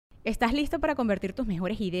¿Estás listo para convertir tus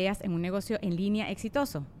mejores ideas en un negocio en línea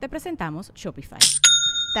exitoso? Te presentamos Shopify.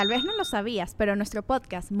 Tal vez no lo sabías, pero nuestro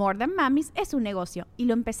podcast More Than Mamis es un negocio y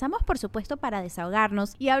lo empezamos por supuesto para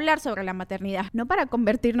desahogarnos y hablar sobre la maternidad, no para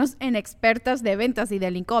convertirnos en expertas de ventas y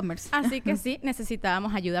del e-commerce. Así que sí,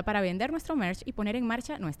 necesitábamos ayuda para vender nuestro merch y poner en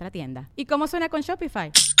marcha nuestra tienda. ¿Y cómo suena con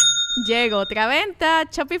Shopify? Llegó otra venta.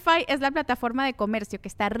 Shopify es la plataforma de comercio que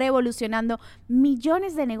está revolucionando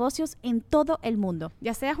millones de negocios en todo el mundo.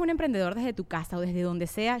 Ya seas un emprendedor desde tu casa o desde donde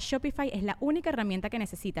sea, Shopify es la única herramienta que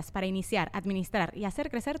necesitas para iniciar, administrar y hacer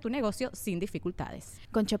crecer tu negocio sin dificultades.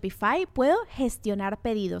 Con Shopify puedo gestionar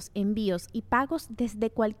pedidos, envíos y pagos desde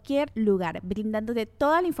cualquier lugar, brindándote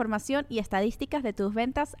toda la información y estadísticas de tus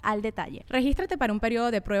ventas al detalle. Regístrate para un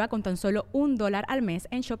periodo de prueba con tan solo $1 al mes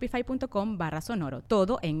en shopify.com/sonoro,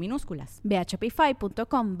 todo en minúsculas. Ve a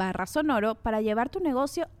shopify.com/sonoro para llevar tu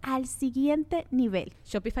negocio al siguiente nivel.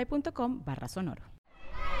 Shopify.com/sonoro.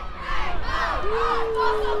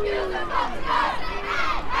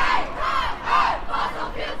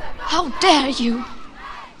 How dare you!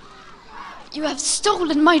 You have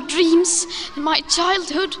stolen my dreams and my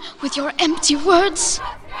childhood with your empty words.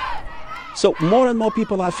 So more and more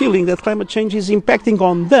people are feeling that climate change is impacting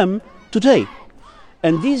on them today.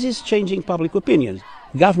 And this is changing public opinion.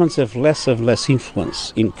 Governments have less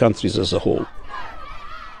influence in countries as a whole.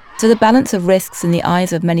 So the balance of risks in the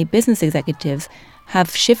eyes of many business executives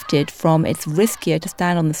have shifted from it's riskier to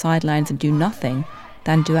stand on the sidelines and do nothing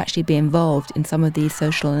than to actually be involved in some of these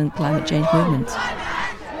social and climate change movements.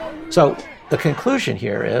 So the conclusion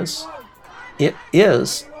here is it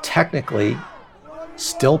is technically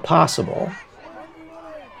still possible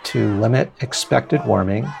to limit expected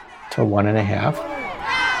warming to 1.5.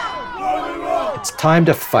 It's time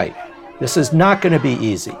to fight. This is not going to be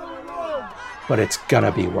easy, but it's going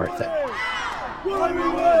to be worth it.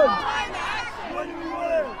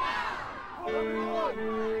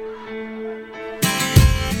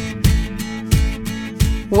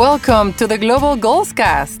 Welcome to the Global Goals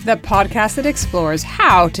Cast, the podcast that explores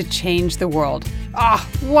how to change the world.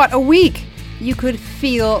 What a week! You could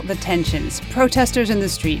feel the tensions, protesters in the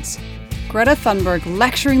streets, Greta Thunberg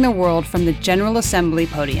lecturing the world from the General Assembly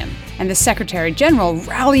podium, and the Secretary General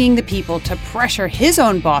rallying the people to pressure his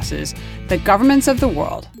own bosses, the governments of the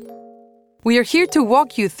world. We are here to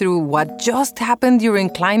walk you through what just happened during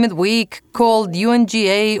Climate Week, called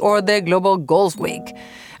UNGA or the Global Goals Week,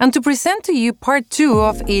 and to present to you part 2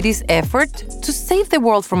 of Edie's effort to save the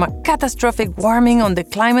world from a catastrophic warming on the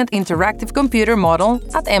Climate Interactive Computer model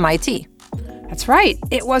at MIT. That's right.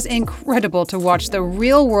 It was incredible to watch the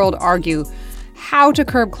real world argue how to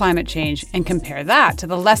curb climate change and compare that to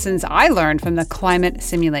the lessons I learned from the climate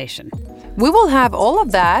simulation. We will have all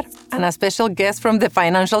of that and a special guest from the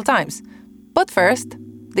Financial Times. But first,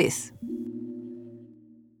 this.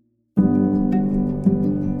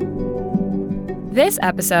 This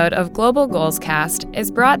episode of Global Goals Cast is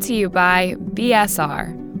brought to you by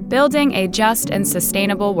BSR, Building a Just and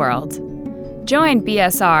Sustainable World. Join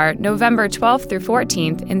BSR November 12th through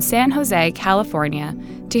 14th in San Jose, California,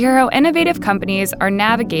 to hear how innovative companies are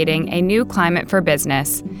navigating a new climate for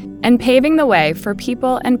business and paving the way for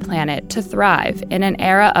people and planet to thrive in an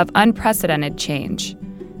era of unprecedented change.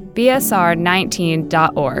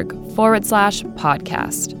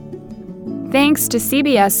 BSR19.org/podcast. Thanks to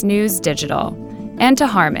CBS News Digital and to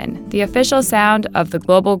Harman, the official sound of the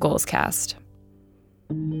Global Goals Cast.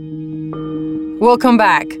 Welcome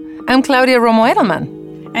back. I'm Claudia Romo Edelman.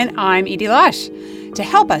 And I'm Edie Lush. To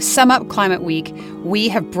help us sum up Climate Week, we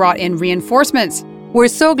have brought in reinforcements. We're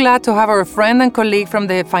so glad to have our friend and colleague from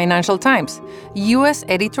the Financial Times, U.S.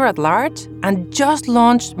 editor-at-large, and just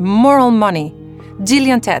launched Moral Money.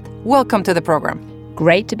 Gillian Tett, welcome to the program.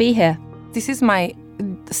 Great to be here. This is my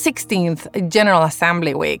 16th General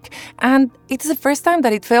Assembly week, and it's the first time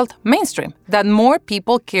that it felt mainstream, that more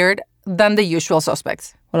people cared than the usual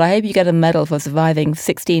suspects. Well, I hope you get a medal for surviving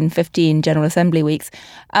 15 General Assembly weeks.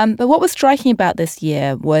 But what was striking about this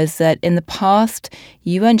year was that in the past,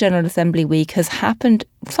 UN General Assembly Week has happened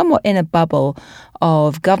somewhat in a bubble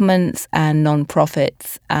of governments and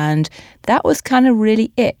non-profits, and that was kind of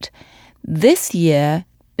really it. This year,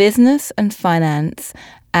 business and finance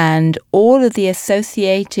and all of the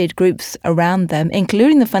associated groups around them,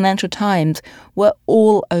 including the Financial Times, were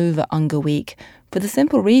all over UNGA Week, for the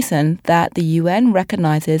simple reason that the UN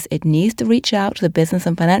recognizes it needs to reach out to the business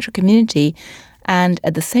and financial community, and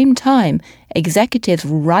at the same time, executives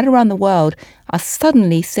right around the world are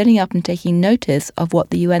suddenly sitting up and taking notice of what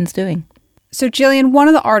the UN's doing. So, Gillian, one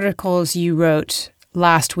of the articles you wrote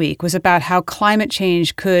last week was about how climate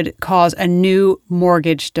change could cause a new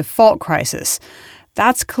mortgage default crisis.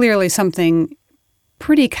 That's clearly something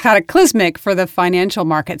pretty cataclysmic for the financial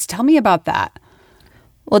markets. Tell me about that.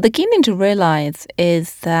 Well, the key thing to realize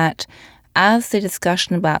is that as the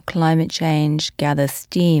discussion about climate change gathers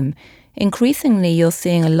steam, increasingly you're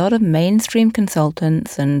seeing a lot of mainstream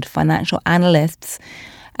consultants and financial analysts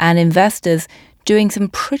and investors doing some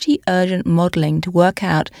pretty urgent modelling to work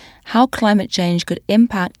out how climate change could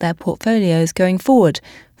impact their portfolios going forward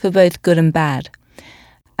for both good and bad.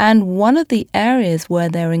 And one of the areas where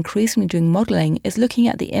they're increasingly doing modelling is looking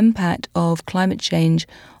at the impact of climate change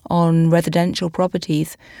on residential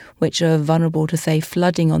properties, which are vulnerable to, say,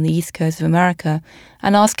 flooding on the east coast of America,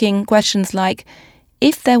 and asking questions like,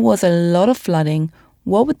 if there was a lot of flooding,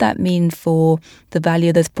 what would that mean for the value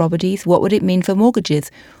of those properties? What would it mean for mortgages?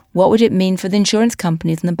 What would it mean for the insurance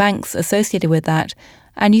companies and the banks associated with that?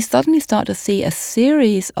 And you suddenly start to see a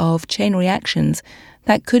series of chain reactions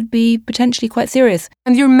that could be potentially quite serious.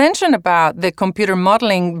 And your mention about the computer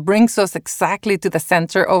modeling brings us exactly to the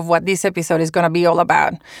center of what this episode is going to be all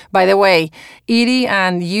about. By the way, Edie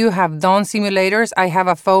and you have done simulators. I have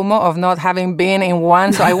a FOMO of not having been in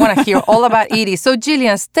one, so I want to hear all about Edie. So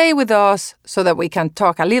Gillian, stay with us so that we can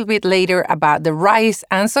talk a little bit later about the rise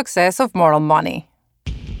and success of Moral Money.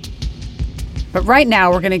 But right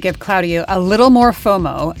now, we're going to give Claudio a little more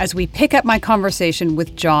FOMO as we pick up my conversation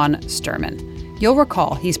with John Sterman. You'll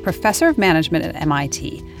recall he's professor of management at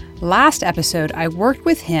MIT. Last episode, I worked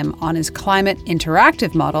with him on his climate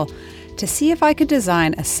interactive model to see if I could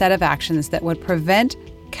design a set of actions that would prevent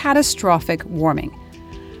catastrophic warming.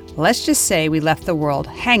 Let's just say we left the world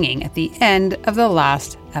hanging at the end of the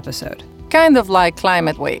last episode. Kind of like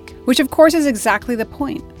Climate Week. Which, of course, is exactly the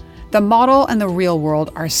point. The model and the real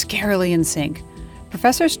world are scarily in sync.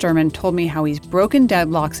 Professor Sterman told me how he's broken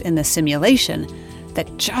deadlocks in the simulation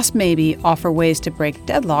that just maybe offer ways to break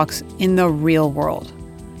deadlocks in the real world.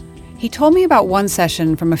 He told me about one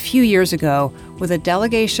session from a few years ago with a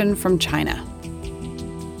delegation from China.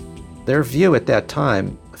 Their view at that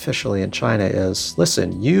time, officially in China, is,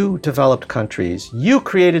 listen, you developed countries, you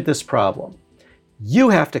created this problem.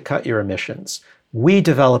 You have to cut your emissions. We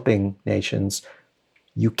developing nations,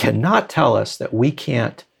 you cannot tell us that we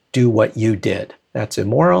can't do what you did. That's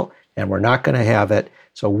immoral, and we're not going to have it.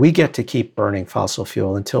 So we get to keep burning fossil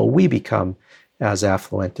fuel until we become as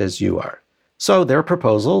affluent as you are. So their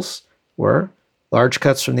proposals were large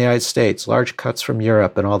cuts from the United States, large cuts from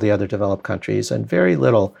Europe and all the other developed countries, and very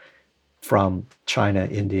little from China,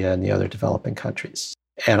 India, and the other developing countries.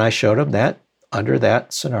 And I showed them that under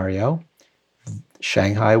that scenario,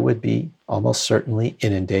 Shanghai would be almost certainly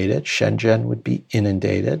inundated, Shenzhen would be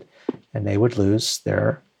inundated, and they would lose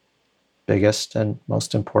their biggest and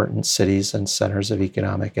most important cities and centers of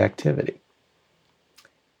economic activity.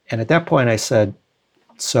 And at that point I said,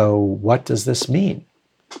 so what does this mean?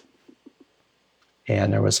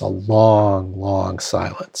 And there was a long, long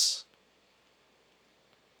silence.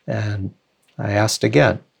 And I asked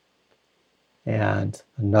again, and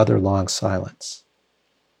another long silence.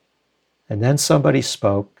 And then somebody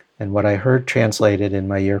spoke, and what I heard translated in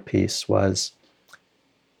my earpiece was,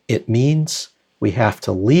 it means we have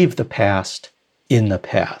to leave the past in the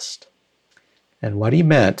past. And what he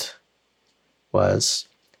meant was,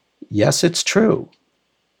 yes, it's true.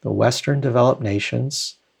 The Western developed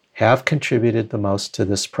nations have contributed the most to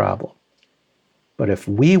this problem. But if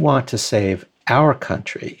we want to save our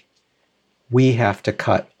country, we have to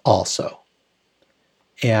cut also.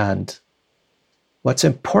 And what's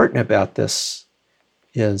important about this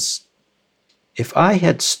is if I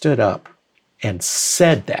had stood up and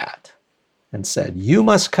said that, and said, you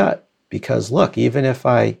must cut, because look, even if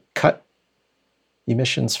I cut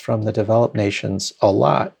emissions from the developed nations a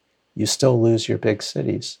lot, you still lose your big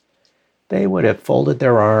cities. They would have folded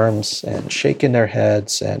their arms and shaken their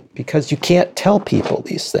heads, and because you can't tell people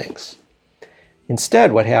these things.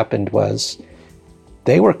 Instead, what happened was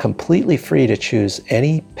they were completely free to choose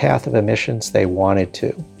any path of emissions they wanted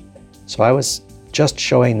to. So I was just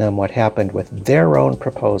showing them what happened with their own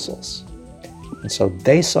proposals. And so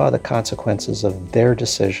they saw the consequences of their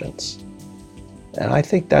decisions. And I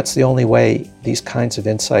think that's the only way these kinds of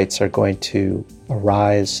insights are going to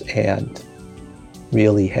arise and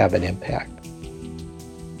really have an impact.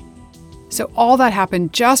 So all that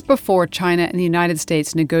happened just before China and the United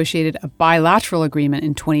States negotiated a bilateral agreement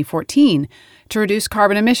in 2014 to reduce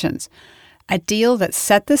carbon emissions, a deal that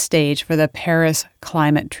set the stage for the Paris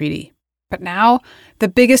Climate Treaty. But now, the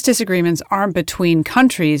biggest disagreements aren't between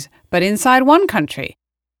countries, but inside one country.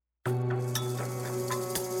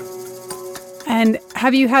 And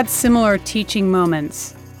have you had similar teaching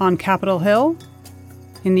moments on Capitol Hill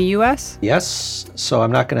in the U.S.? Yes. So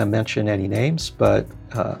I'm not going to mention any names, but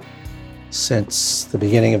since the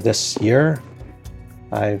beginning of this year,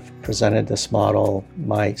 I've presented this model,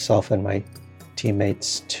 myself and my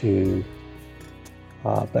teammates, to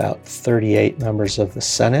about 38 members of the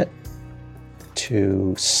Senate,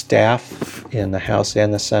 to staff in the House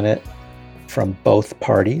and the Senate from both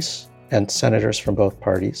parties, and senators from both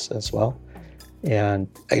parties as well. And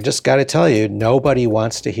I just got to tell you, nobody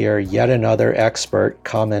wants to hear yet another expert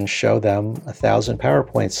come and show them 1,000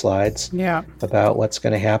 PowerPoint slides about what's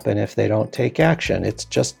going to happen if they don't take action. It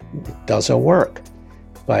doesn't work.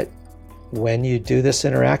 But when you do this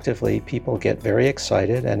interactively, people get very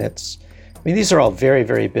excited, and these are all very,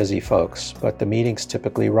 very busy folks, but the meetings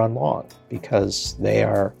typically run long because they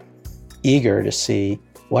are eager to see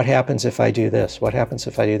what happens if I do this, what happens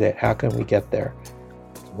if I do that, how can we get there?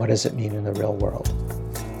 What does it mean in the real world?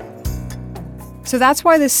 So that's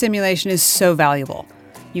why this simulation is so valuable.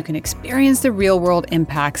 You can experience the real-world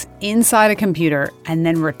impacts inside a computer and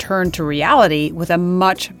then return to reality with a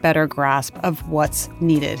much better grasp of what's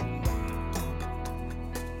needed.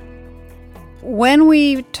 When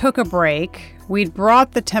we took a break, we'd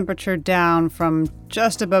brought the temperature down from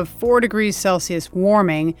just above 4 degrees Celsius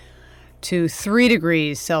warming to 3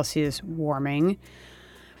 degrees Celsius warming.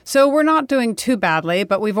 So we're not doing too badly,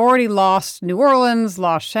 but we've already lost New Orleans,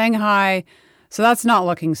 lost Shanghai, so that's not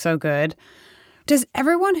looking so good. Does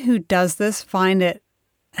everyone who does this find it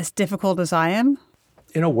as difficult as I am?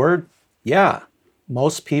 In a word, yeah.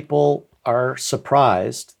 Most people are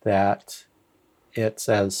surprised that it's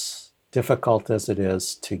as difficult as it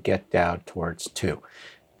is to get down towards 2.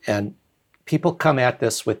 And people come at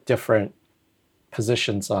this with different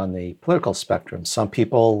positions on the political spectrum. Some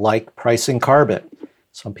people like pricing carbon.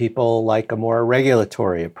 Some people like a more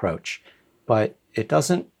regulatory approach. But it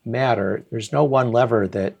doesn't matter. There's no one lever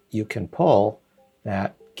that you can pull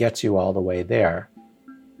that gets you all the way there.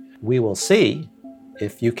 We will see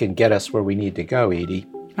if you can get us where we need to go, Edie.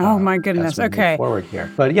 Oh my goodness. Okay. Move forward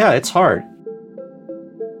here. But yeah, it's hard.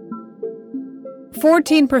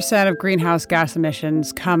 14% of greenhouse gas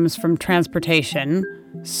emissions comes from transportation.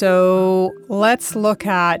 So let's look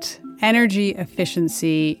at energy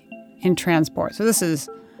efficiency in transport. So this is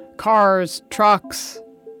cars, trucks,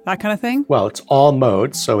 that kind of thing? Well, it's all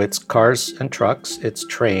modes. So it's cars and trucks, it's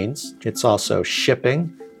trains, it's also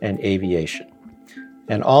shipping and aviation.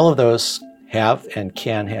 And all of those have and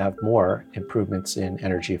can have more improvements in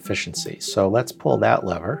energy efficiency. So let's pull that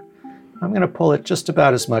lever. I'm going to pull it just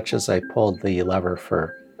about as much as I pulled the lever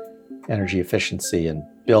for energy efficiency in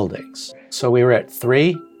buildings. So we were at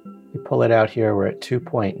 3. We pull it out here, we're at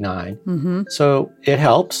 2.9. Mm-hmm. So it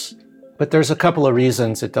helps, but there's a couple of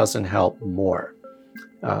reasons it doesn't help more.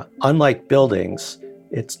 Unlike buildings,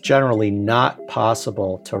 it's generally not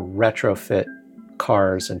possible to retrofit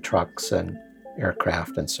cars and trucks and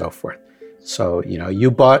aircraft and so forth. So,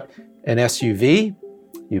 you bought an SUV,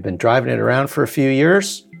 you've been driving it around for a few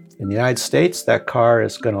years. In the United States, that car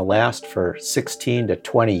is going to last for 16 to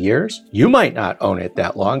 20 years. You might not own it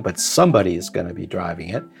that long, but somebody is going to be driving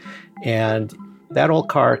it. And that old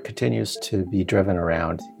car continues to be driven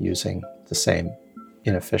around using the same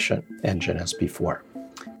inefficient engine as before.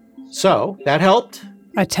 So that helped.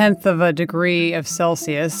 1/10 of a degree of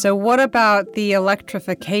Celsius. So what about the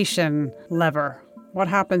electrification lever? What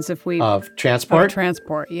happens if we... Of transport? Of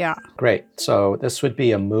transport, yeah. Great. So this would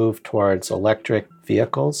be a move towards electric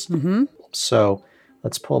vehicles. Mm-hmm. So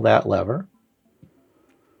let's pull that lever.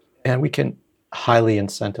 And we can highly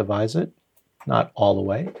incentivize it, not all the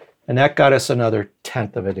way. And that got us another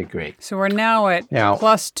 1/10 of a degree. So we're now at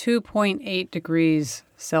plus 2.8 degrees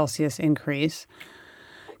Celsius increase.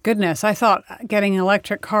 Goodness, I thought getting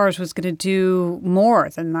electric cars was going to do more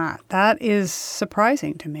than that. That is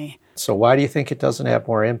surprising to me. So why do you think it doesn't have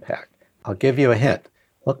more impact? I'll give you a hint.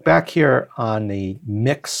 Look back here on the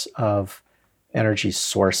mix of energy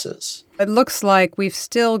sources. It looks like we've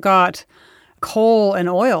still got coal and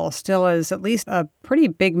oil still as at least a pretty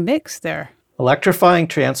big mix there. Electrifying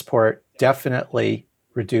transport definitely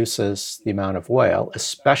reduces the amount of oil,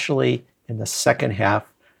 especially in the second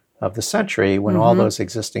half of the century when all those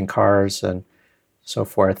existing cars and so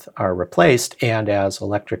forth are replaced, and as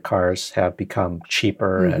electric cars have become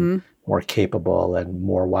cheaper and more capable and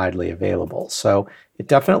more widely available. So it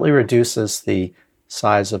definitely reduces the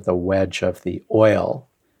size of the wedge of the oil.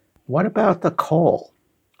 What about the coal?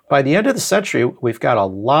 By the end of the century, we've got a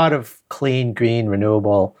lot of clean, green,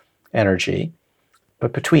 renewable energy.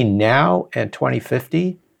 But between now and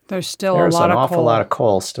 2050, there's an awful lot of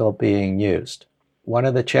coal still being used. One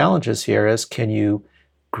of the challenges here is, can you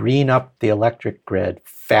green up the electric grid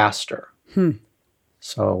faster?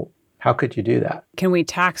 So how could you do that? Can we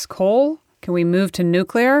tax coal? Can we move to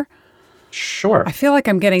nuclear? Sure. I feel like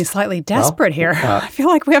I'm getting slightly desperate here. I feel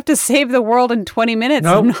like we have to save the world in 20 minutes.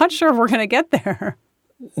 Nope. I'm not sure if we're going to get there.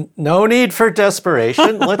 No need for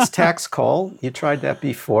desperation. Let's tax coal. You tried that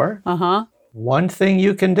before. Uh-huh. One thing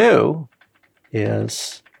you can do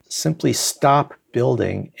is simply stop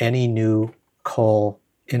building any new coal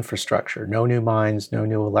infrastructure. No new mines, no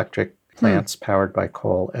new electric plants powered by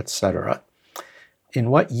coal, etc. In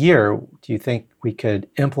what year do you think we could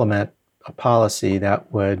implement a policy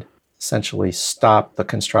that would essentially stop the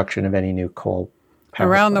construction of any new coal power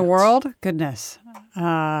Around the plants? world? Goodness.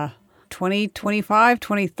 2025,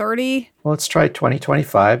 2030? Well, let's try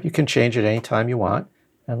 2025. You can change it anytime you want,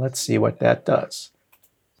 and let's see what that does.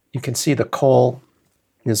 You can see the coal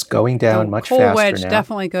is going down much coal faster wedge now.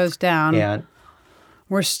 definitely goes down. And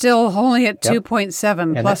We're still only at 2.7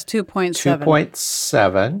 And plus that 2.7.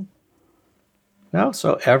 2.7. No,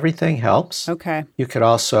 so everything helps. Okay. You could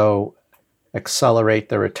also accelerate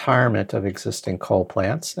the retirement of existing coal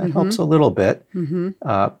plants. That helps a little bit.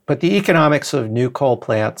 But the economics of new coal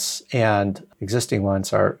plants and existing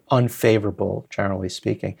ones are unfavorable, generally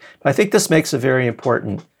speaking. But I think this makes a very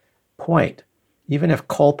important point. Even if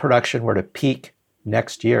coal production were to peak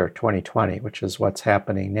next year, 2020, which is what's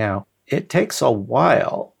happening now, it takes a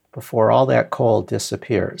while before all that coal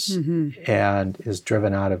disappears and is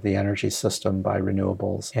driven out of the energy system by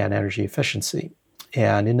renewables and energy efficiency.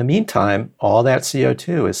 And in the meantime, all that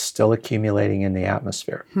CO2 is still accumulating in the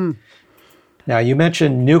atmosphere. Now, you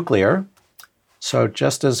mentioned nuclear. So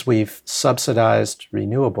just as we've subsidized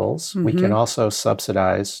renewables, we can also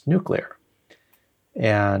subsidize nuclear.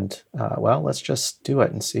 And, well, let's just do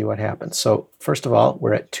it and see what happens. So first of all,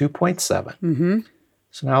 we're at 2.7.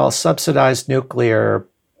 So now I'll subsidize nuclear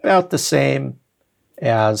about the same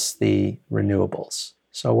as the renewables.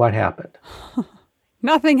 So what happened?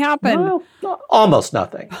 Nothing happened. Well, almost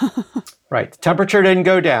nothing. Right. The temperature didn't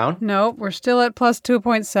go down. No, we're still at plus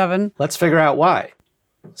 2.7. Let's figure out why.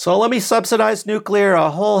 So let me subsidize nuclear a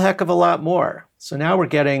whole heck of a lot more. So now we're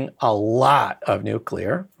getting a lot of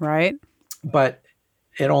nuclear, Right. but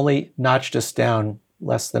it only notched us down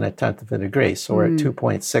less than 1/10 of a degree. So we're at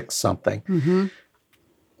 2.6 something.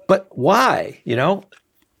 But why?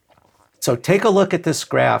 So take a look at this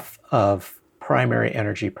graph of primary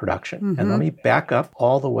energy production. And let me back up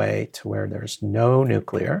all the way to where there's no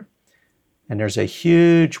nuclear. And there's a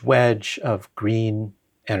huge wedge of green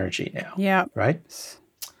energy now. Yeah. Right?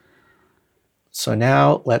 So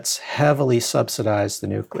now let's heavily subsidize the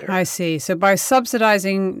nuclear. I see. So by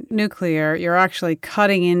subsidizing nuclear, you're actually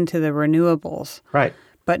cutting into the renewables, Right.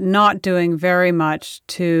 but not doing very much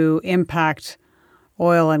to impact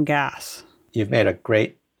oil and gas. You've made a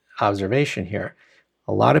great observation here.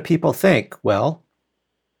 A lot of people think, well,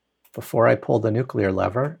 before I pull the nuclear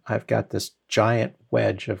lever, I've got this giant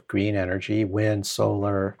wedge of green energy, wind,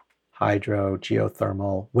 solar, hydro,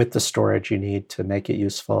 geothermal, with the storage you need to make it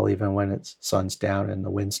useful even when the sun's down and the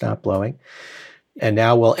wind's not blowing. And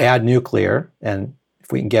now we'll add nuclear, and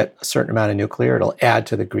if we can get a certain amount of nuclear, it'll add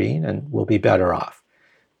to the green and we'll be better off.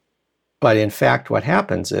 But in fact, what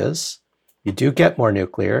happens is you do get more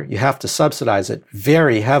nuclear. You have to subsidize it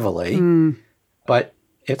very heavily, but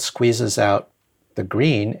it squeezes out the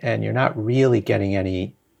green, and you're not really getting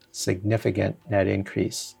any significant net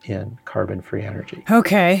increase in carbon-free energy.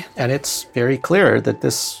 Okay. And it's very clear that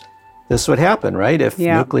this would happen, right? If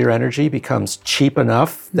nuclear energy becomes cheap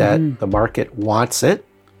enough that the market wants it,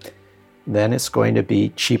 then it's going to be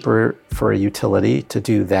cheaper for a utility to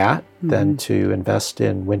do that than to invest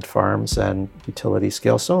in wind farms and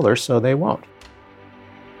utility-scale solar, so they won't.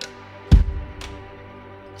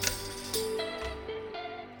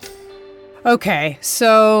 Okay,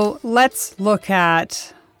 so let's look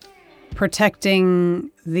at protecting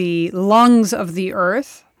the lungs of the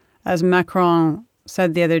earth, as Macron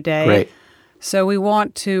said the other day. Great. So we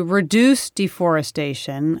want to reduce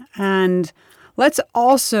deforestation, and let's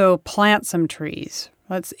also plant some trees.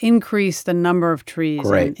 Let's increase the number of trees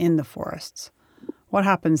in the forests. What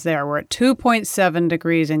happens there? We're at 2.7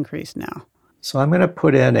 degrees increase now. So I'm going to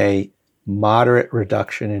put in a moderate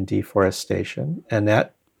reduction in deforestation, and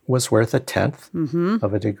that was worth 1/10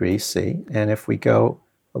 of a degree C. And if we go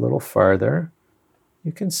a little farther,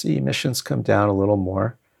 you can see emissions come down a little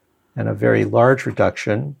more, and a very large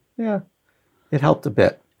reduction, it helped a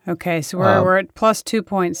bit. Okay, so we're at plus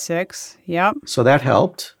 2.6. Yep. So that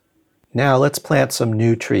helped. Now let's plant some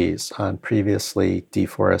new trees on previously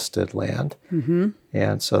deforested land.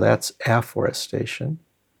 And so that's afforestation.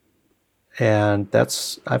 And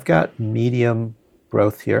I've got medium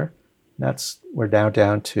growth here. We're now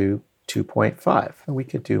down to 2.5, and we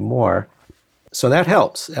could do more. So that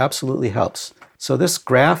helps, absolutely helps. So this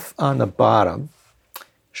graph on the bottom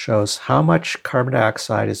shows how much carbon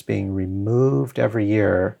dioxide is being removed every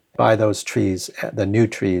year by those trees, the new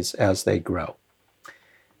trees, as they grow.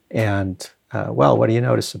 And, what do you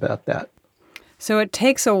notice about that? So it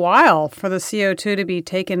takes a while for the CO2 to be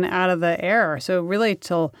taken out of the air. So really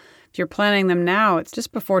if you're planting them now, it's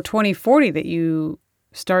just before 2040 that you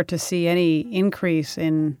start to see any increase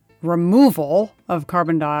in removal of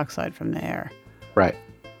carbon dioxide from the air. Right.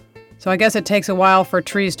 So I guess it takes a while for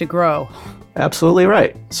trees to grow. Absolutely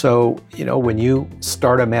right. So, when you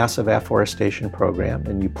start a massive afforestation program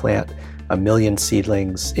and you plant 1 million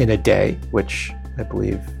seedlings in a day, which I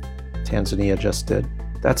believe Tanzania just did,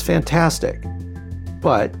 that's fantastic.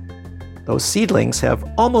 But those seedlings have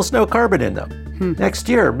almost no carbon in them. Next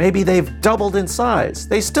year, maybe they've doubled in size.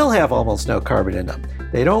 They still have almost no carbon in them.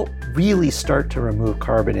 They don't really start to remove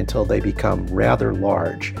carbon until they become rather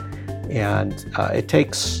large. And it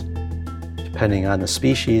takes, depending on the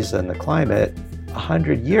species and the climate,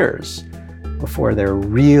 100 years before they're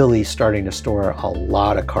really starting to store a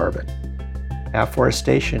lot of carbon.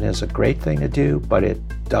 Afforestation is a great thing to do, but it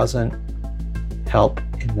doesn't help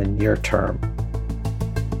in the near term.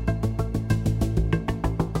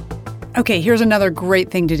 Okay, here's another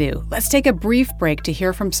great thing to do. Let's take a brief break to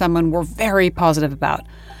hear from someone we're very positive about.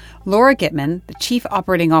 Laura Gitman, the Chief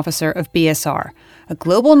Operating Officer of BSR, a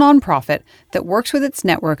global nonprofit that works with its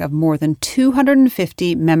network of more than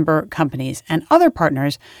 250 member companies and other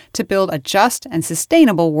partners to build a just and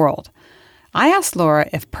sustainable world. I asked Laura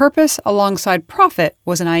if purpose alongside profit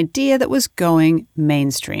was an idea that was going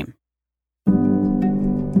mainstream.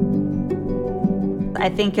 I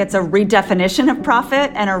think it's a redefinition of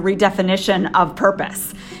profit and a redefinition of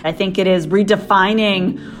purpose. I think it is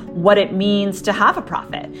redefining what it means to have a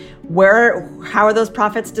profit. How are those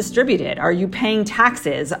profits distributed? Are you paying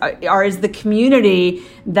taxes? Is the community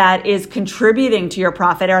that is contributing to your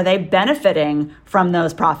profit, are they benefiting from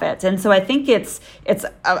those profits? And so I think it's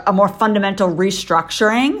a more fundamental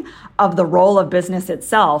restructuring of the role of business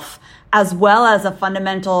itself, as well as a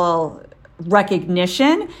fundamental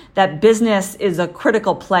recognition that business is a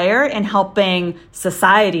critical player in helping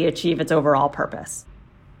society achieve its overall purpose.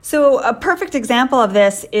 So a perfect example of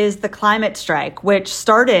this is the climate strike, which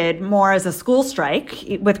started more as a school strike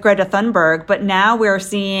with Greta Thunberg, but now we're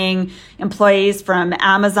seeing employees from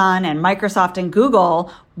Amazon and Microsoft and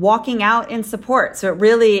Google walking out in support. So it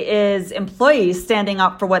really is employees standing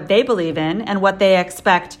up for what they believe in and what they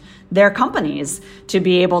expect their companies to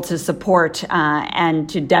be able to support and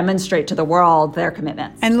to demonstrate to the world their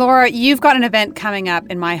commitments. And Laura, you've got an event coming up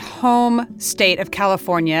in my home state of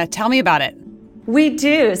California. Tell me about it. We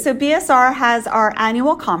do. So BSR has our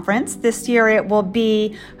annual conference. This year it will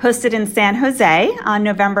be hosted in San Jose on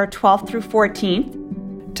November 12th through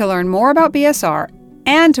 14th. To learn more about BSR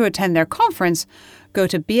and to attend their conference, go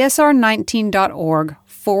to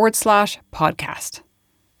bsr19.org/podcast.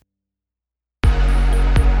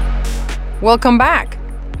 Welcome back.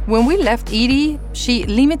 When we left Edie, she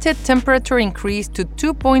limited temperature increase to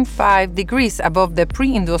 2.5 degrees above the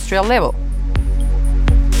pre-industrial level.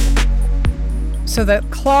 So the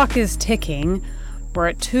clock is ticking. We're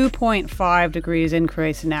at 2.5 degrees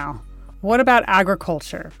increase now. What about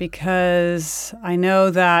agriculture? Because I know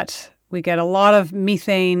that we get a lot of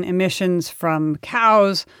methane emissions from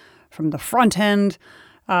cows, from the front end.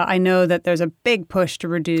 I know that there's a big push to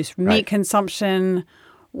reduce meat consumption.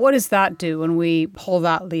 What does that do when we pull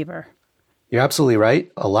that lever? You're absolutely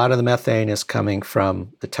right. A lot of the methane is coming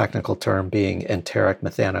from the technical term being enteric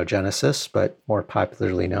methanogenesis, but more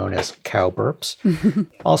popularly known as cow burps.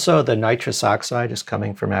 Also, the nitrous oxide is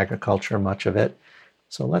coming from agriculture, much of it.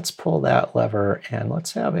 So let's pull that lever and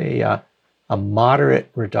let's have a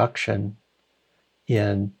moderate reduction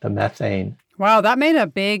in the methane. Wow, that made a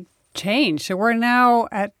big change. So we're now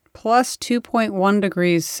at plus 2.1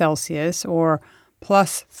 degrees Celsius or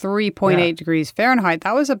plus 3.8 degrees Fahrenheit.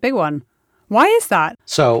 That was a big one. Why is that?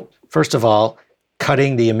 So, first of all,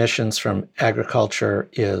 cutting the emissions from agriculture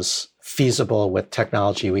is feasible with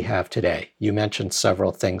technology we have today. You mentioned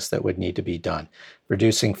several things that would need to be done.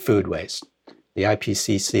 Reducing food waste. The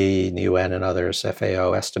IPCC, the UN, and others,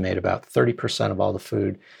 FAO, estimate about 30% of all the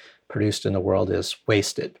food produced in the world is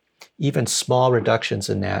wasted. Even small reductions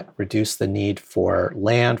in that reduce the need for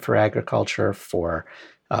land for agriculture, for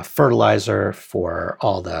fertilizer, for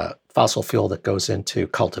all the fossil fuel that goes into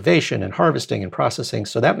cultivation and harvesting and processing.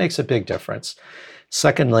 So that makes a big difference.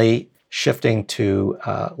 Secondly, shifting to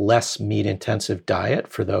less meat-intensive diet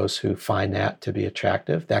for those who find that to be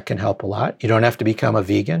attractive. That can help a lot. You don't have to become a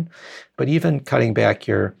vegan, but even cutting back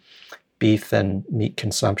your beef and meat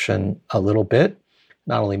consumption a little bit,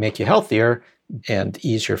 not only make you healthier and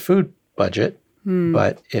ease your food budget,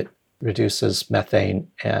 but it reduces methane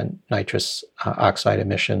and nitrous oxide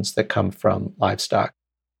emissions that come from livestock.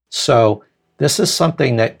 So this is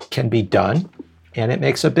something that can be done, and it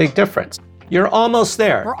makes a big difference. You're almost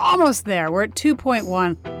there. We're almost there. We're at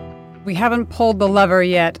 2.1. We haven't pulled the lever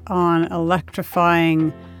yet on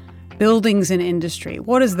electrifying buildings and industry.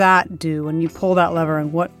 What does that do when you pull that lever,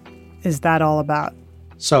 and what is that all about?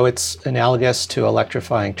 So it's analogous to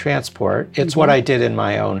electrifying transport. It's what I did in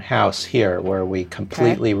my own house here, where we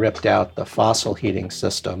completely ripped out the fossil heating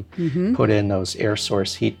system, put in those air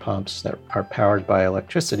source heat pumps that are powered by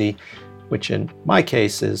electricity, which in my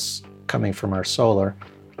case is coming from our solar.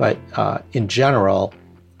 But in general,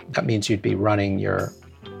 that means you'd be running your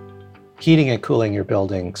heating and cooling your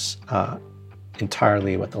buildings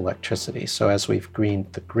entirely with electricity. So as we've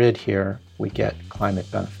greened the grid here, we get climate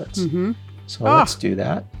benefits. So let's do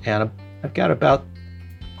that. And I've got about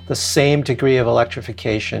the same degree of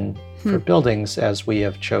electrification for buildings as we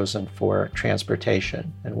have chosen for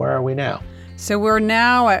transportation. And where are we now? So we're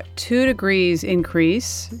now at 2 degrees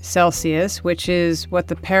increase Celsius, which is what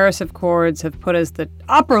the Paris Accords have put as the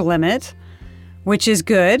upper limit, which is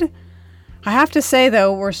good. I have to say,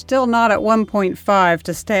 though, we're still not at 1.5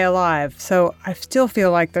 to stay alive. So I still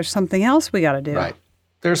feel like there's something else we got to do. Right.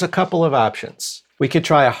 There's a couple of options. We could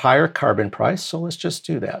try a higher carbon price, so let's just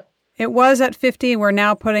do that. It was at 50. We're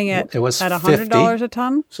now putting it at $100 a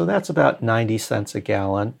ton. So that's about 90 cents a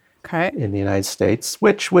gallon Okay. in the United States,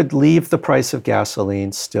 which would leave the price of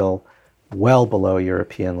gasoline still well below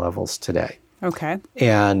European levels today. Okay.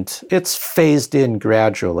 And it's phased in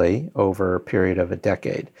gradually over a period of a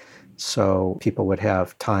decade. So people would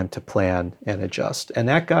have time to plan and adjust. And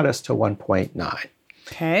that got us to 1.9.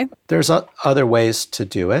 Okay. There's other ways to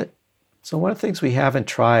do it. So one of the things we haven't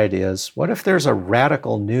tried is, what if there's a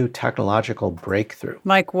radical new technological breakthrough?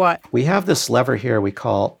 Like what? We have this lever here we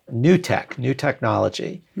call new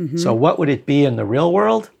technology. So what would it be in the real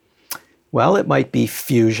world? Well, it might be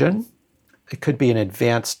fusion. It could be an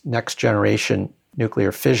advanced next generation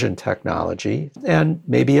nuclear fission technology. And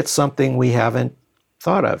maybe it's something we haven't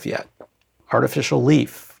thought of yet. Artificial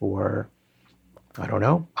leaf, or, I don't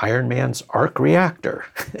know, Iron Man's arc reactor.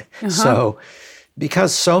 So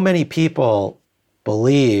because so many people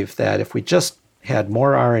believe that if we just had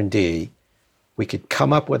more R&D, we could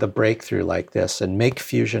come up with a breakthrough like this and make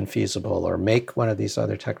fusion feasible or make one of these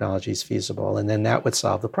other technologies feasible, and then that would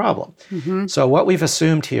solve the problem. So what we've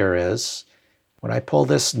assumed here is, when I pull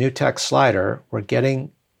this new tech slider, we're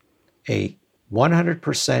getting a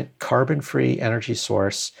 100% carbon-free energy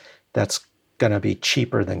source that's going to be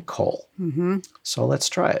cheaper than coal. So let's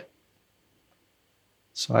try it.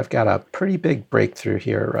 So I've got a pretty big breakthrough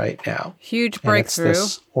here right now. Huge breakthrough. And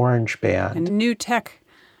it's this orange band. And a new tech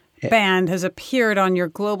band has appeared on your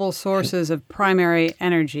global sources of primary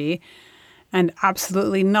energy, and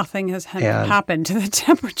absolutely nothing has happened to the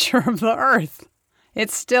temperature of the Earth.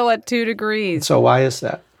 It's still at 2 degrees. So why is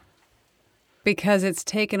that? Because it's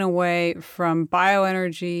taken away from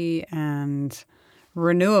bioenergy and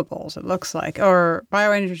renewables, it looks like, or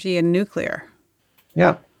bioenergy and nuclear.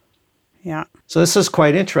 Yeah. Yeah. So this is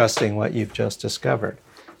quite interesting what you've just discovered.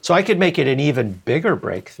 So I could make it an even bigger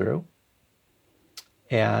breakthrough.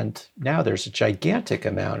 And now there's a gigantic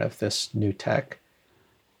amount of this new tech,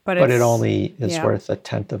 but it only is worth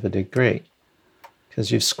 1/10 of a degree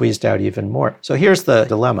because you've squeezed out even more. So here's the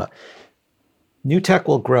dilemma. New tech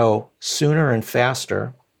will grow sooner and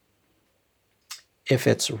faster if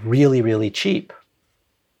it's really, really cheap.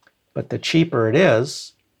 But the cheaper it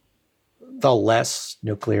is, the less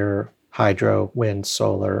nuclear, hydro, wind,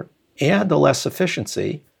 solar, and the less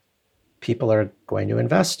efficiency people are going to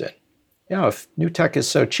invest in. You know, if new tech is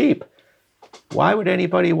so cheap, why would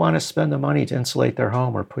anybody want to spend the money to insulate their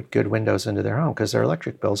home or put good windows into their home? Because their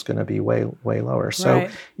electric bill is going to be way, way lower. So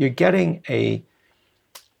you're getting a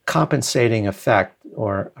compensating effect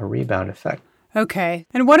or a rebound effect. Okay.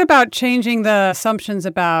 And what about changing the assumptions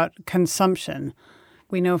about consumption?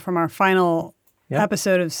 We know from our final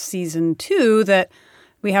episode of season 2 that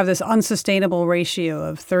we have this unsustainable ratio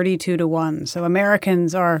of 32 to 1. So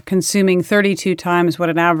Americans are consuming 32 times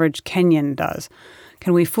what an average Kenyan does.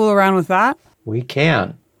 Can we fool around with that? We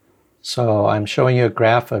can. So I'm showing you a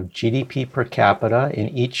graph of GDP per capita in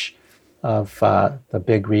each of the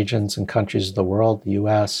big regions and countries of the world, the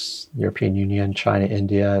US, European Union, China,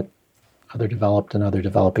 India, other developed and other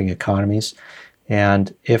developing economies.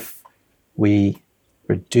 And if we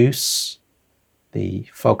reduce the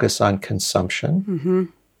focus on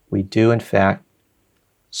consumption, we do, in fact,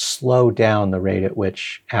 slow down the rate at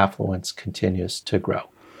which affluence continues to grow.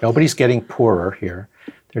 Nobody's getting poorer here.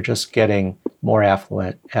 They're just getting more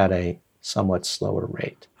affluent at a somewhat slower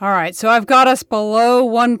rate. All right, so I've got us below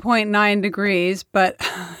 1.9 degrees, but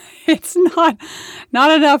it's not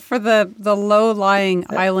enough for the low-lying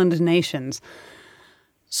island nations.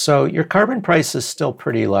 So your carbon price is still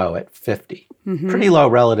pretty low at 50. Pretty low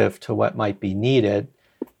relative to what might be needed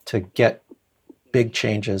to get big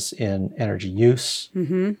changes in energy use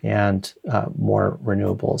and more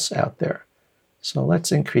renewables out there. So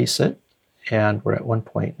let's increase it. And we're at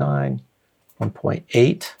 1.9,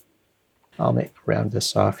 1.8. I'll round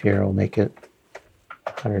this off here. We'll make it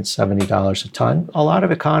 $170 a ton. A lot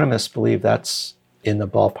of economists believe that's in the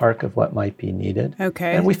ballpark of what might be needed.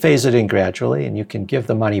 Okay. And we phase it in gradually, and you can give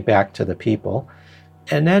the money back to the people.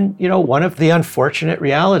 And then, one of the unfortunate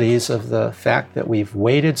realities of the fact that we've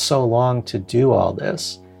waited so long to do all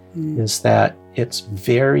this is that it's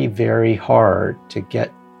very, very hard to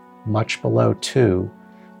get much below 2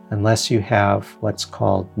 unless you have what's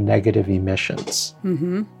called negative emissions.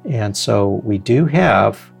 And so we do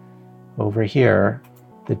have over here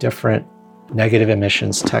the different negative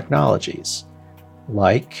emissions technologies,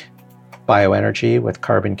 like bioenergy with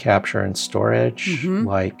carbon capture and storage,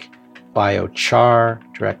 like biochar,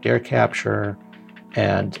 direct air capture,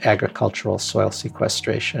 and agricultural soil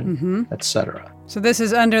sequestration, et cetera. So this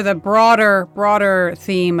is under the broader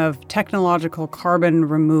theme of technological carbon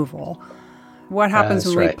removal. What happens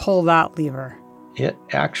when we pull that lever? It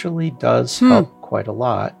actually does help quite a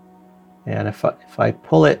lot. And if I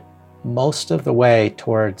pull it most of the way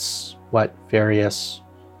towards what various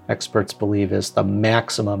experts believe is the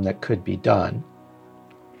maximum that could be done.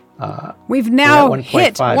 We've now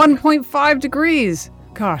hit 1.5 degrees.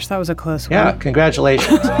 Gosh, that was a close one. Yeah,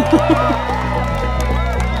 congratulations.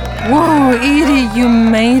 Whoa, Edie, you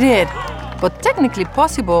made it. But technically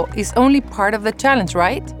possible is only part of the challenge,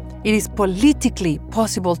 right? It is politically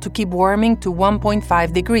possible to keep warming to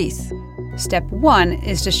 1.5 degrees. Step 1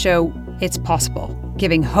 is to show it's possible,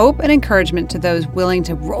 giving hope and encouragement to those willing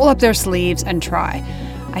to roll up their sleeves and try.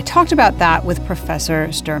 I talked about that with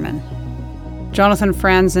Professor Sterman. Jonathan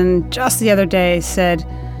Franzen just the other day said,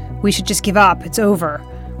 we should just give up, it's over.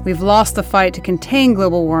 We've lost the fight to contain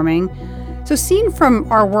global warming. So seen from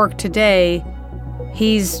our work today,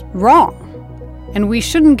 he's wrong. And we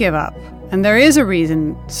shouldn't give up. And there is a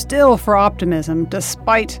reason still for optimism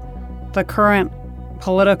despite the current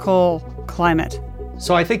political climate.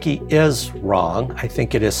 So I think he is wrong. I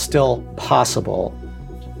think it is still possible,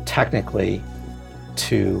 technically,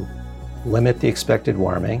 to limit the expected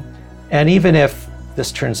warming. And even if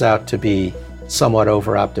this turns out to be somewhat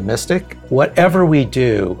over-optimistic, whatever we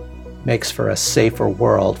do makes for a safer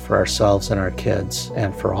world for ourselves and our kids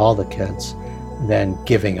and for all the kids than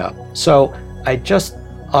giving up. So I just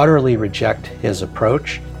utterly reject his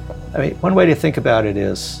approach. I mean, one way to think about it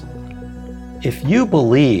is, if you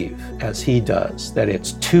believe, as he does, that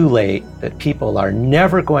it's too late, that people are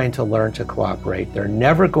never going to learn to cooperate, they're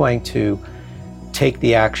never going to take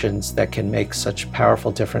the actions that can make such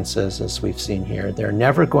powerful differences as we've seen here, they're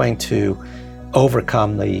never going to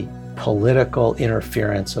overcome the political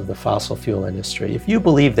interference of the fossil fuel industry. If you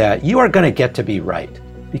believe that, you are going to get to be right,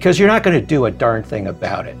 because you're not going to do a darn thing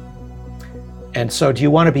about it. And so do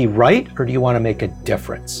you want to be right, or do you want to make a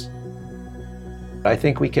difference? I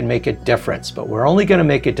think we can make a difference, but we're only going to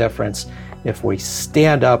make a difference if we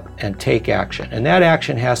stand up and take action. And that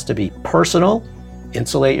action has to be personal,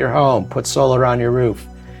 insulate your home, put solar on your roof.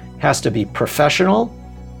 It has to be professional,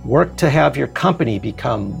 work to have your company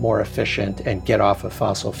become more efficient and get off of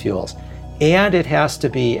fossil fuels. And it has to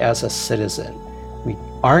be as a citizen. We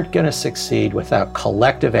aren't going to succeed without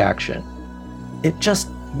collective action. It just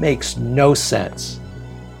makes no sense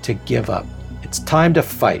to give up. It's time to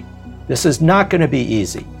fight. This is not going to be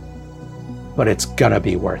easy, but it's going to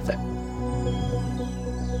be worth it.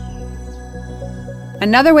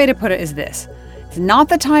 Another way to put it is this. It's not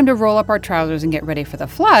the time to roll up our trousers and get ready for the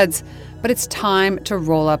floods, but it's time to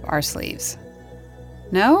roll up our sleeves.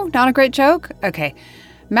 No? Not a great joke? Okay.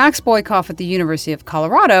 Max Boykoff at the University of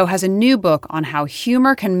Colorado has a new book on how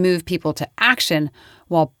humor can move people to action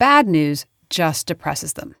while bad news just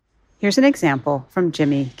depresses them. Here's an example from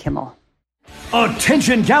Jimmy Kimmel.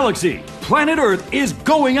 Attention Galaxy! Planet Earth is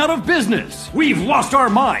going out of business! We've lost our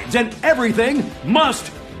minds and everything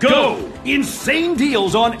must go! Insane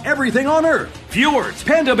deals on everything on Earth. Fjords,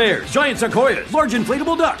 panda bears, giant sequoias, large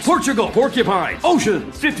inflatable ducks, Portugal, porcupines,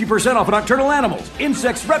 oceans, 50% off nocturnal animals,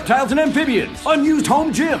 insects, reptiles, and amphibians, unused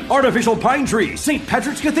home gym, artificial pine trees, St.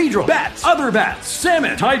 Patrick's Cathedral, bats, other bats,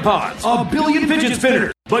 salmon, Tide Pods, a billion fidget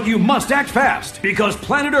spinners. But you must act fast, because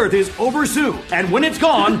planet Earth is over soon, and when it's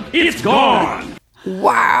gone, it's gone!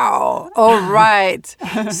 Wow. All right.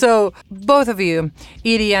 So both of you,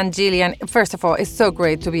 Edie and Gillian, first of all, it's so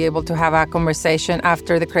great to be able to have a conversation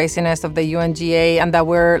after the craziness of the UNGA and that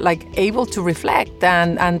we're able to reflect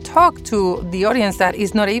and talk to the audience that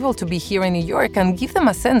is not able to be here in New York and give them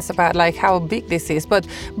a sense about how big this is. But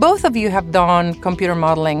both of you have done computer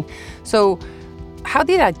modeling. So how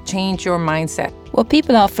did that change your mindset? Well,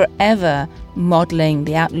 people are forever modeling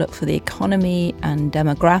the outlook for the economy and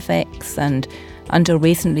demographics and until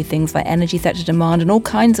recently things like energy sector demand and all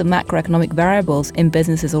kinds of macroeconomic variables in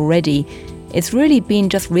businesses already. It's really been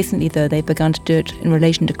just recently, though, they've begun to do it in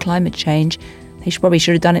relation to climate change. They probably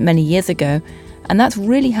should have done it many years ago. And that's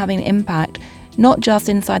really having an impact, not just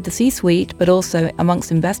inside the C-suite, but also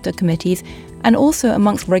amongst investor committees and also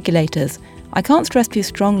amongst regulators. I can't stress too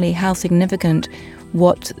strongly how significant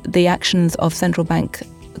what the actions of central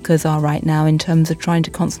bankers are right now in terms of trying to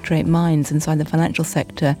concentrate minds inside the financial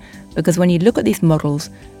sector. Because when you look at these models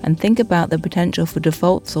and think about the potential for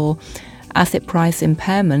defaults or asset price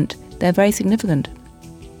impairment, they're very significant.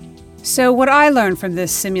 So what I learned from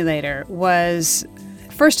this simulator was,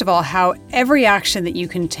 first of all, how every action that you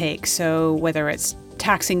can take, so whether it's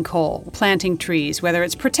taxing coal, planting trees, whether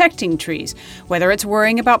it's protecting trees, whether it's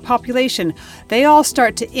worrying about population, they all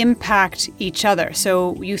start to impact each other.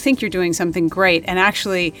 So you think you're doing something great, and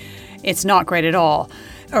actually it's not great at all,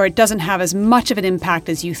 or it doesn't have as much of an impact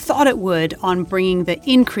as you thought it would on bringing the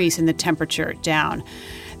increase in the temperature down.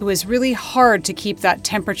 It was really hard to keep that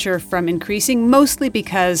temperature from increasing, mostly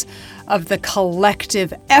because of the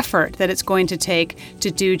collective effort that it's going to take to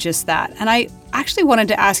do just that. And I actually wanted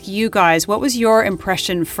to ask you guys, what was your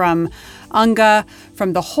impression from UNGA,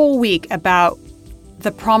 from the whole week, about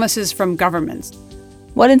the promises from governments?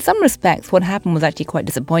 Well, in some respects, what happened was actually quite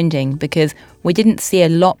disappointing because we didn't see a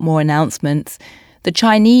lot more announcements. The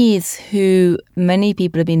Chinese, who many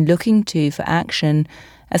people have been looking to for action,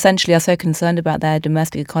 essentially are so concerned about their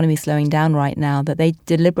domestic economy slowing down right now that they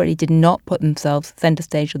deliberately did not put themselves center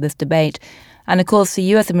stage of this debate. And of course, the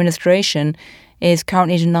US administration is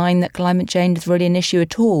currently denying that climate change is really an issue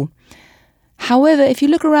at all. However, if you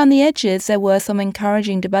look around the edges, there were some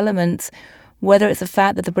encouraging developments, whether it's the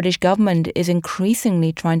fact that the British government is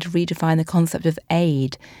increasingly trying to redefine the concept of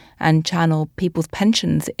aid and channel people's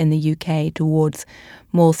pensions in the UK towards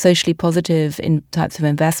more socially positive types of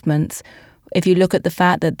investments. If you look at the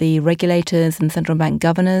fact that the regulators and central bank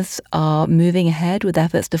governors are moving ahead with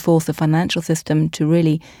efforts to force the financial system to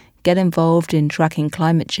really get involved in tracking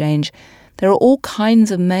climate change, there are all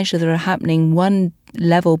kinds of measures that are happening one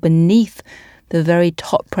level beneath the very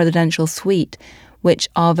top presidential suite, which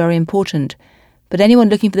are very important. But anyone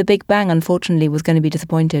looking for the big bang, unfortunately, was going to be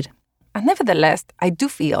disappointed. And nevertheless, I do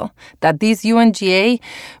feel that this UNGA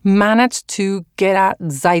managed to get at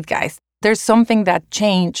zeitgeist. There's something that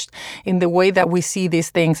changed in the way that we see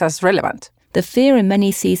these things as relevant. The fear in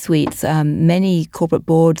many C-suites, many corporate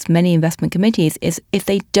boards, many investment committees is if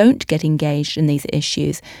they don't get engaged in these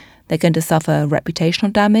issues, they're going to suffer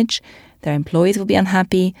reputational damage, their employees will be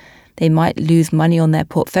unhappy, they might lose money on their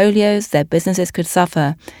portfolios, their businesses could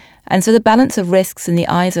suffer. And so the balance of risks in the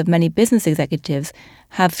eyes of many business executives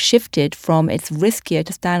have shifted from it's riskier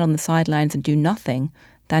to stand on the sidelines and do nothing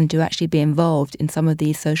than to actually be involved in some of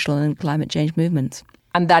these social and climate change movements.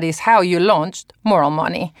 And that is how you launched Moral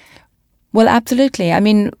Money. Well, absolutely. I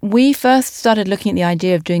mean, we first started looking at the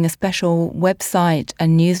idea of doing a special website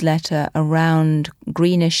and newsletter around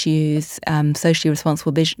green issues, socially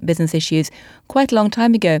responsible business issues quite a long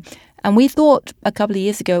time ago. And we thought a couple of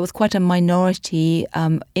years ago it was quite a minority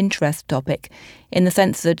interest topic in the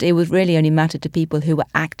sense that it would really only matter to people who were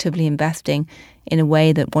actively investing in a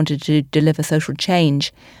way that wanted to deliver social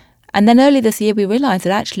change. And then early this year, we realized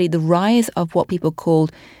that actually the rise of what people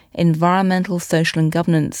called environmental, social and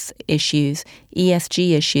governance issues,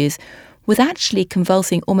 ESG issues, was actually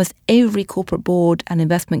convulsing almost every corporate board and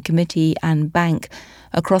investment committee and bank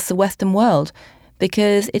across the Western world,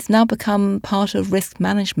 because it's now become part of risk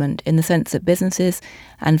management in the sense that businesses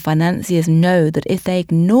and financiers know that if they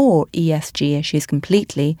ignore ESG issues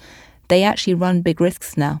completely, they actually run big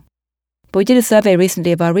risks now. But we did a survey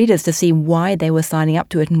recently of our readers to see why they were signing up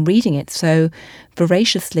to it and reading it so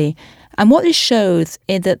voraciously. And what this shows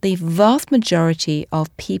is that the vast majority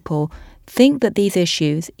of people think that these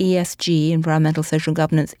issues, ESG, environmental, social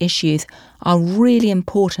governance issues, are really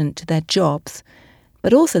important to their jobs.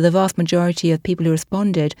 But also the vast majority of people who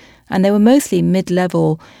responded, and they were mostly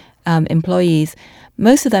mid-level employees,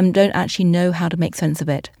 most of them don't actually know how to make sense of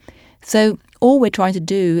it. So all we're trying to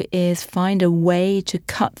do is find a way to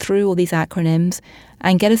cut through all these acronyms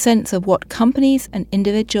and get a sense of what companies and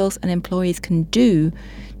individuals and employees can do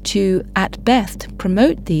to, at best,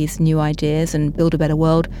 promote these new ideas and build a better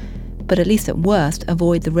world, but at least at worst,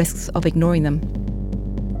 avoid the risks of ignoring them.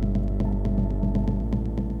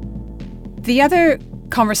 The other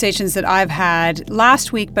conversations that I've had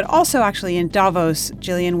last week, but also actually in Davos,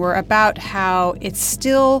 Gillian, were about how it's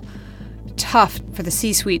still tough for the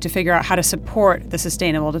C-suite to figure out how to support the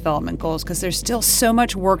Sustainable Development Goals because there's still so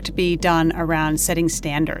much work to be done around setting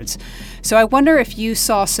standards. So I wonder if you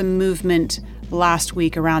saw some movement last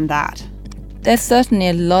week around that. There's certainly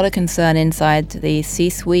a lot of concern inside the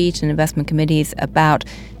C-suite and investment committees about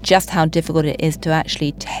just how difficult it is to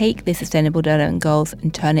actually take the Sustainable Development Goals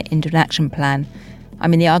and turn it into an action plan. I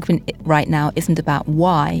mean, the argument right now isn't about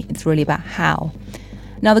why, it's really about how.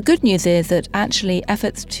 Now, the good news is that actually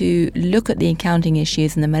efforts to look at the accounting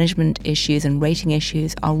issues and the management issues and rating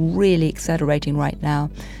issues are really accelerating right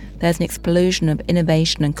now. There's an explosion of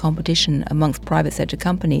innovation and competition amongst private sector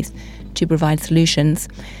companies to provide solutions.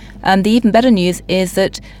 And the even better news is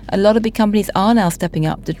that a lot of big companies are now stepping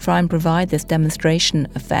up to try and provide this demonstration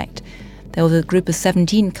effect. There was a group of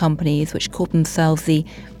 17 companies which called themselves the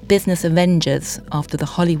Business Avengers after the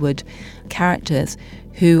Hollywood characters,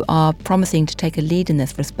 who are promising to take a lead in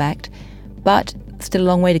this respect, but still a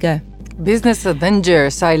long way to go. Business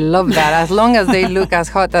Avengers, I love that, as long as they look as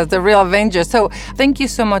hot as the real Avengers. So thank you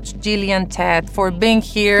so much, Gillian Tett, for being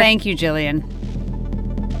here. Thank you, Gillian.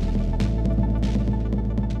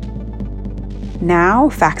 Now,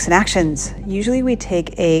 facts and actions. Usually we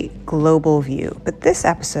take a global view, but this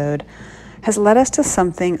episode has led us to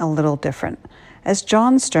something a little different. As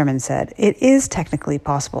John Sterman said, it is technically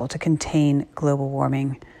possible to contain global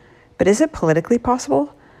warming. But is it politically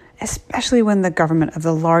possible? Especially when the government of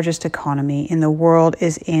the largest economy in the world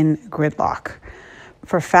is in gridlock.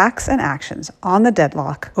 For facts and actions on the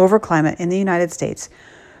deadlock over climate in the United States,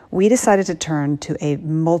 we decided to turn to a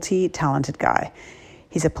multi-talented guy.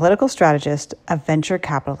 He's a political strategist, a venture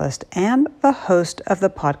capitalist, and the host of the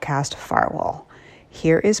podcast Firewall.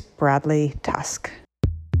 Here is Bradley Tusk.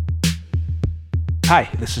 Hi,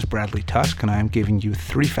 this is Bradley Tusk, and I am giving you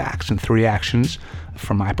 3 facts and 3 actions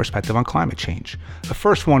from my perspective on climate change. The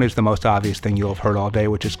first one is the most obvious thing you'll have heard all day,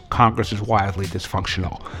 which is Congress is wildly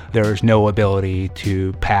dysfunctional. There is no ability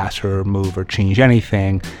to pass or move or change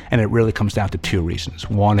anything, and it really comes down to 2 reasons.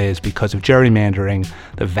 One is because of gerrymandering,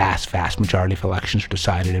 the vast majority of elections are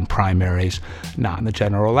decided in primaries, not in the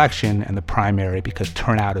general election, and the primary, because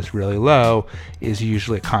turnout is really low, is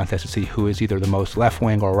usually a contest to see who is either the most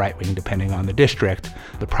left-wing or right-wing, depending on the district.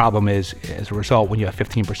 The problem is, as a result, when you have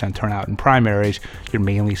 15% turnout in primaries, you're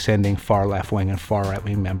mainly sending far left-wing and far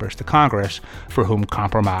right-wing members to Congress for whom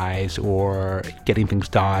compromise or getting things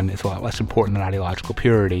done is a lot less important than ideological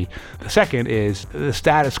purity. The second is the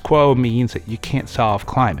status quo means that you can't solve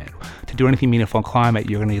climate. To do anything meaningful in climate,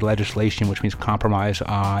 you're going to need legislation, which means compromise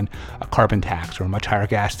on a carbon tax or a much higher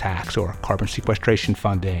gas tax or carbon sequestration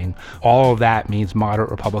funding. All of that means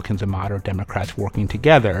moderate Republicans and moderate Democrats working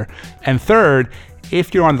together. And third,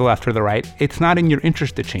 if you're on the left or the right, it's not in your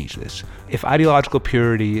interest to change this. If ideological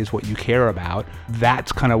purity is what you care about,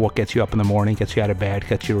 that's kind of what gets you up in the morning, gets you out of bed,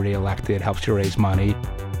 gets you reelected, helps you raise money.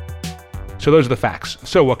 So those are the facts.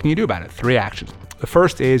 So what can you do about it? 3 actions. The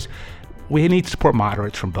first is we need to support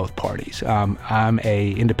moderates from both parties. I'm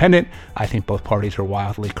a independent. I think both parties are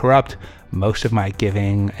wildly corrupt. Most of my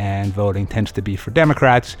giving and voting tends to be for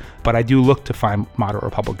Democrats, but I do look to find moderate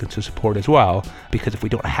Republicans to support as well, because if we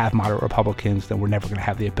don't have moderate Republicans, then we're never going to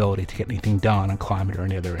have the ability to get anything done on climate or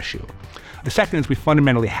any other issue. The second is we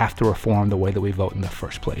fundamentally have to reform the way that we vote in the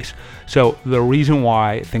first place. So the reason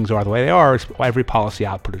why things are the way they are is every policy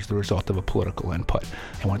output is the result of a political input.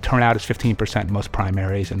 And when turnout is 15% in most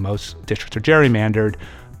primaries and most districts are gerrymandered,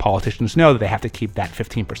 politicians know that they have to keep that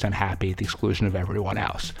 15% happy at the exclusion of everyone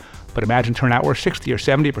else. But imagine turnout were 60 or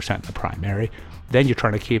 70% in the primary. Then you're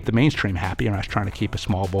trying to keep the mainstream happy. You're not trying to keep a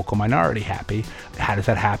small vocal minority happy. How does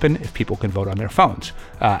that happen? If people can vote on their phones.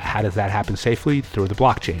 How does that happen safely? Through the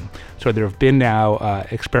blockchain. So there have been now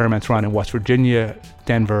experiments run in West Virginia,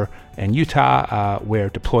 Denver, and Utah, where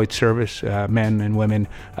deployed service men and women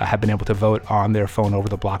have been able to vote on their phone over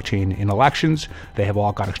the blockchain in elections. They have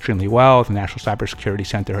all gone extremely well. The National Cybersecurity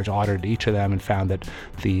Center has audited each of them and found that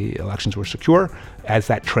the elections were secure. As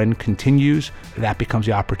that trend continues, that becomes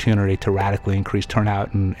the opportunity to radically increase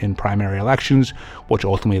turnout in primary elections, which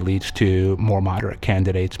ultimately leads to more moderate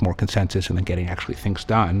candidates, more consensus, and then getting actually things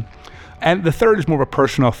done. And the third is more of a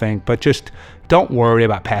personal thing, but just don't worry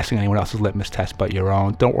about passing anyone else's litmus test but your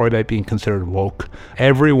own. Don't worry about being considered woke.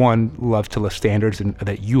 Everyone loves to list standards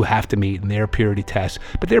that you have to meet in their purity test,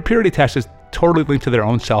 but their purity test is totally linked to their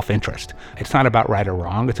own self-interest. It's not about right or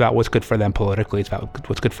wrong. It's about what's good for them politically. It's about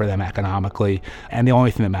what's good for them economically. And the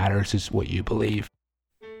only thing that matters is what you believe.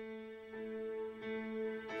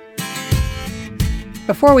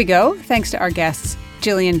 Before we go, thanks to our guests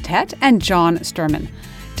Gillian Tett and John Sterman.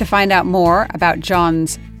 To find out more about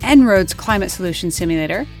John's En-ROADS Climate Solution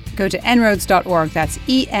Simulator, go to enroads.org. That's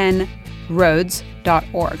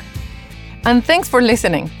enroads.org. And thanks for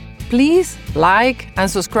listening. Please like and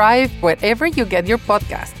subscribe wherever you get your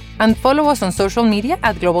podcast. And follow us on social media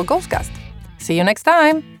at Global Goalscast. See you next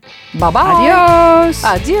time. Bye-bye. Adios.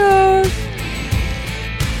 Adios.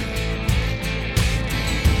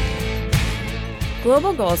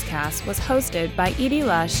 Global Goalscast was hosted by Edie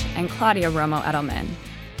Lush and Claudia Romo Edelman.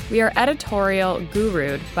 We are editorial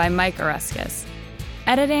gurued by Mike Oreskes.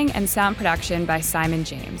 Editing and sound production by Simon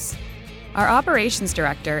James. Our operations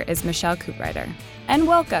director is Michelle Cooprider. And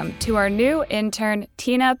welcome to our new intern,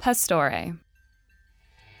 Tina Pastore.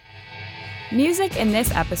 Music in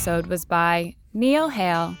this episode was by Neil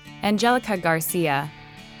Hale, Angelica Garcia,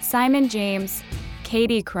 Simon James,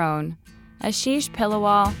 Katie Crone, Ashish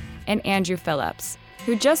Pillawal, and Andrew Phillips,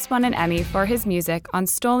 who just won an Emmy for his music on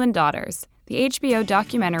Stolen Daughters, the HBO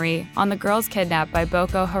documentary on the girls kidnapped by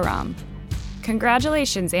Boko Haram.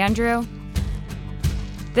 Congratulations, Andrew!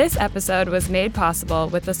 This episode was made possible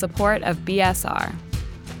with the support of BSR.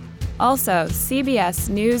 Also, CBS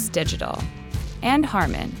News Digital, and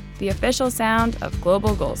Harman, the official sound of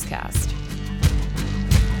Global Goalscast.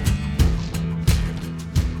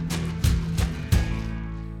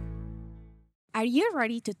 Are you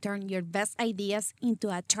ready to turn your best ideas into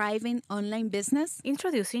a thriving online business?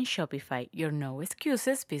 Introducing Shopify, your no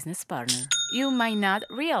excuses business partner. You might not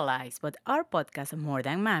realize, but our podcast, More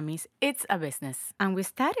Than Mommies, it's a business. And we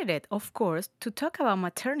started it, of course, to talk about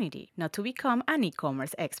maternity, not to become an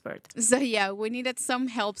e-commerce expert. So yeah, we needed some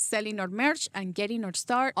help selling our merch and getting our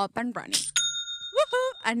store up and running.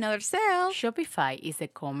 Woohoo! Another sale! Shopify is a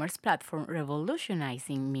commerce platform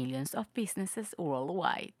revolutionizing millions of businesses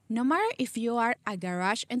worldwide. No matter if you are a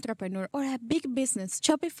garage entrepreneur or a big business,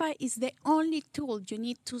 Shopify is the only tool you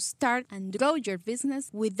need to start and grow your business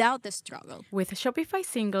without the struggle. With Shopify's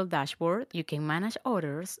single dashboard, you can manage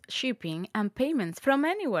orders, shipping, and payments from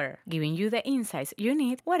anywhere, giving you the insights you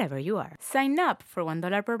need wherever you are. Sign up for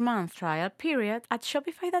 $1 per month trial period at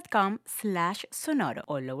shopify.com/Sonoro,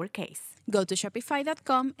 all lowercase. Go to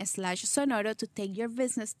shopify.com/Sonoro to take your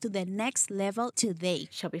business to the next level today.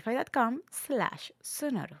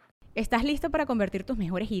 Shopify.com/Sonoro. ¿Estás listo para convertir tus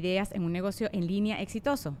mejores ideas en un negocio en línea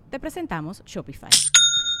exitoso? Te presentamos Shopify.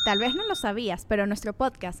 Tal vez no lo sabías, pero nuestro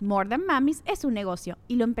podcast More Than Mommies es un negocio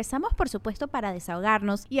y lo empezamos por supuesto para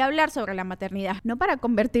desahogarnos y hablar sobre la maternidad, no para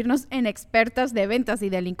convertirnos en expertas de ventas y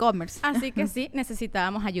del e-commerce. Así que sí,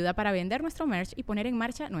 necesitábamos ayuda para vender nuestro merch y poner en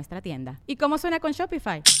marcha nuestra tienda. ¿Y cómo suena con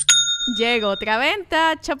Shopify? Llegó otra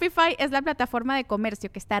venta. Shopify es la plataforma de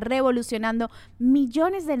comercio que está revolucionando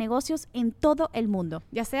millones de negocios en todo el mundo.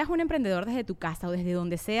 Ya seas un emprendedor desde tu casa o desde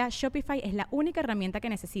donde sea, Shopify es la única herramienta que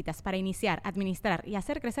necesitas para iniciar, administrar y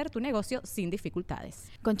hacer crecer tu negocio sin dificultades.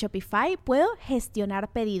 Con Shopify puedo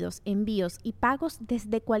gestionar pedidos, envíos y pagos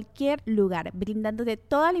desde cualquier lugar, brindándote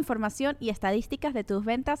toda la información y estadísticas de tus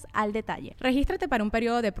ventas al detalle. Regístrate para un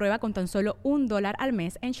periodo de prueba con tan solo $1 al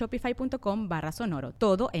mes en shopify.com/sonoro,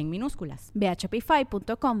 todo en minúsculas. Ve a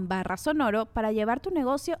shopify.com/sonoro para llevar tu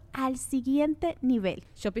negocio al siguiente nivel.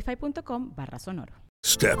 Shopify.com/sonoro.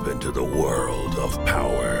 Step into the world of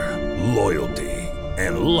power, loyalty,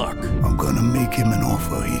 and luck. I'm gonna make him an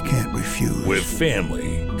offer he can't refuse. With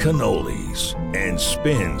family, cannolis, and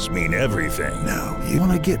spins mean everything. Now, you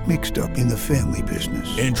wanna get mixed up in the family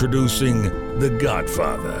business. Introducing The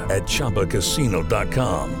Godfather at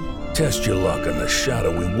ChumbaCasino.com. Test your luck in the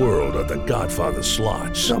shadowy world of The Godfather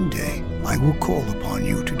slot. Someday, I will call upon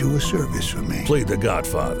you to do a service for me. Play The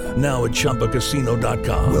Godfather, now at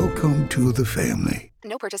ChumbaCasino.com. Welcome to the family.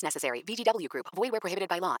 No purchase necessary. VGW Group. Void where prohibited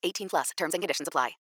by law. 18+. Terms and conditions apply.